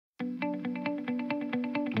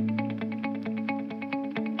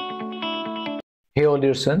Hey all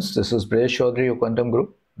dear friends, this is Brajesh Chaudhary, your Quantum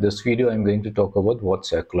Group. This video I am going to talk about what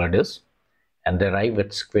cycloid is and derive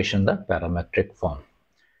its equation in the parametric form.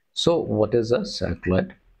 So what is a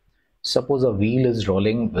cycloid? Suppose a wheel is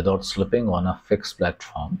rolling without slipping on a fixed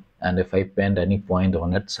platform, and if I bend any point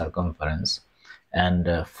on its circumference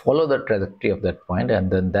and follow the trajectory of that point,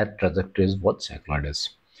 and then that trajectory is what cycloid is.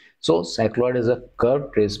 So cycloid is a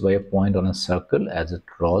curve traced by a point on a circle as it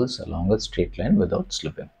rolls along a straight line without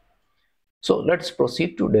slipping. So let's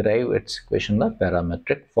proceed to derive its equation in the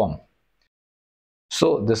parametric form.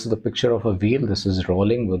 So this is the picture of a wheel. This is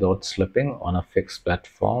rolling without slipping on a fixed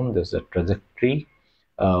platform. There's a trajectory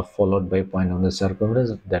followed by a point on the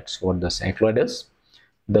circumference. That's what the cycloid is.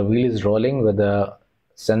 The wheel is rolling with a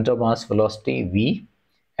center mass velocity v,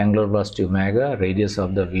 angular velocity omega, radius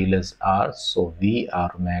of the wheel is r. So v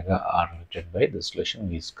r omega are related by this relation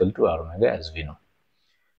v is equal to r omega, as we know.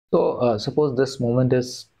 So suppose this moment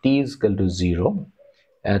is t is equal to 0.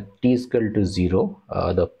 At t is equal to 0,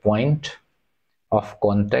 the point of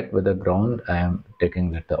contact with the ground, I am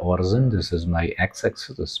taking that the origin. This is my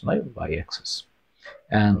x-axis, this is my y-axis.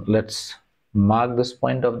 And let's mark this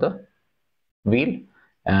point of the wheel,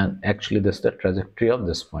 and actually this is the trajectory of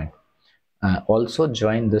this point. Also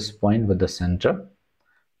join this point with the center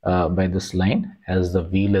by this line. As the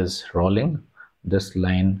wheel is rolling, this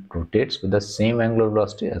line rotates with the same angular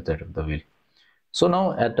velocity as that of the wheel. So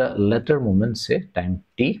now at a later moment, say time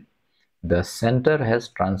t, the center has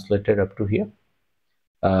translated up to here.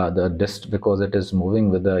 Because it is moving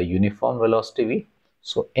with a uniform velocity v.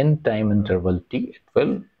 So in time interval t, it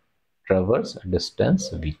will traverse a distance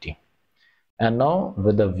vt. And now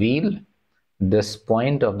with the wheel, this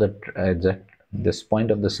point of the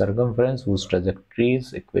circumference whose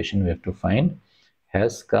trajectory's equation we have to find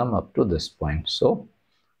has come up to this point. So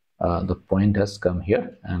the point has come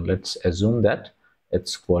here, and let's assume that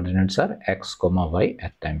its coordinates are x comma y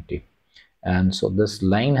at time t. And so this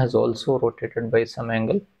line has also rotated by some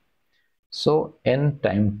angle. So in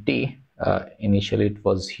time t, initially it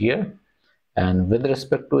was here, and with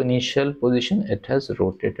respect to initial position, it has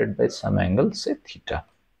rotated by some angle, say theta.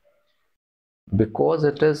 Because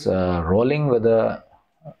it is rolling with a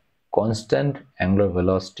constant angular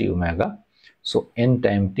velocity omega, so in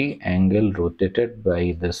time t, angle rotated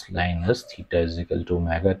by this line is theta is equal to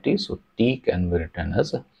omega t. So t can be written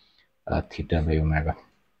as theta by omega.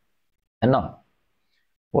 And now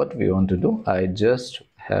what we want to do, I just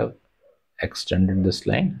have extended this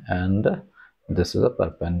line, and this is a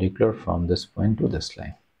perpendicular from this point to this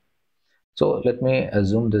line. So let me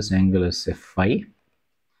assume this angle is say phi,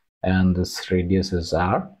 and this radius is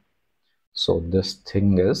r. So this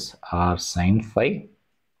thing is r sine phi.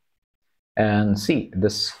 And see,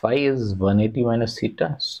 this phi is 180 minus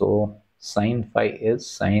theta. So sine phi is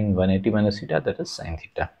sine 180 minus theta, that is sine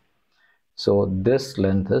theta. So this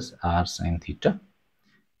length is r sine theta,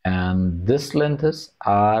 and this length is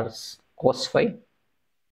r cos phi.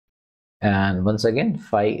 And once again,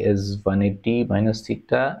 phi is 180 minus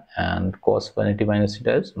theta, and cos 180 minus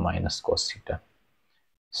theta is minus cos theta.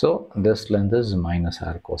 So this length is minus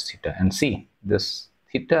r cos theta. And see, this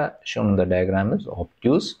theta shown in the diagram is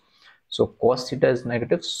obtuse. So cos theta is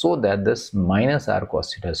negative, so that this minus r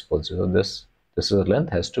cos theta is positive. So this is the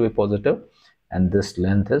length has to be positive, and this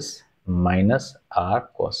length is minus r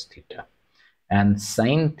cos theta. And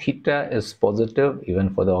sine theta is positive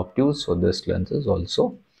even for the obtuse, so this length is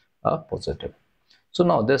also positive. So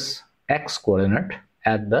now this x coordinate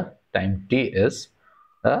at the time t is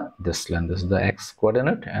this length. This is the x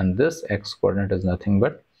coordinate, and this x coordinate is nothing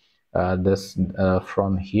but this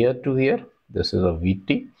from here to here. This is a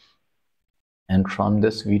vt, and from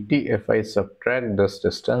this vt, if I subtract this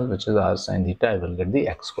distance, which is r sine theta, I will get the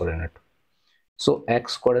x coordinate. So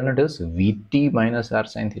x coordinate is vt minus r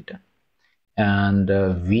sine theta, and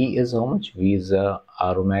v is how much? V is r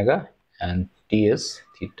omega, and t is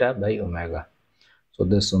theta by omega. So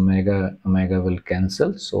this omega will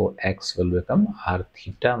cancel, so x will become r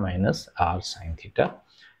theta minus r sine theta.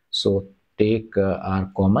 So take r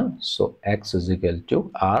common, so x is equal to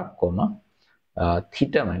r comma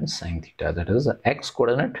theta minus sine theta. That is the x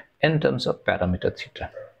coordinate in terms of parameter theta.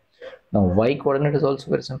 Now y coordinate is also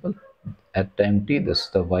very simple. At time t, this is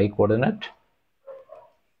the y coordinate.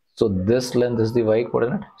 So this length is the y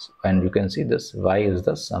coordinate, and you can see this y is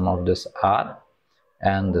the sum of this r,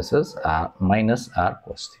 and this is r minus r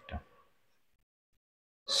cos theta.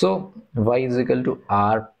 So y is equal to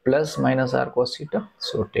r plus minus r cos theta.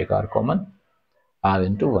 So take r common, r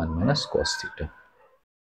into 1 minus cos theta.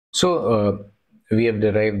 So we have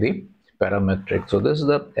derived the parametric. So this is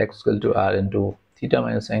the x equal to r into theta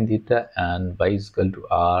minus sine theta, and y is equal to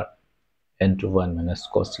r into 1 minus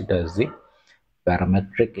cos theta is the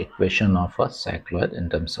parametric equation of a cycloid in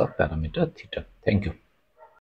terms of parameter theta. Thank you.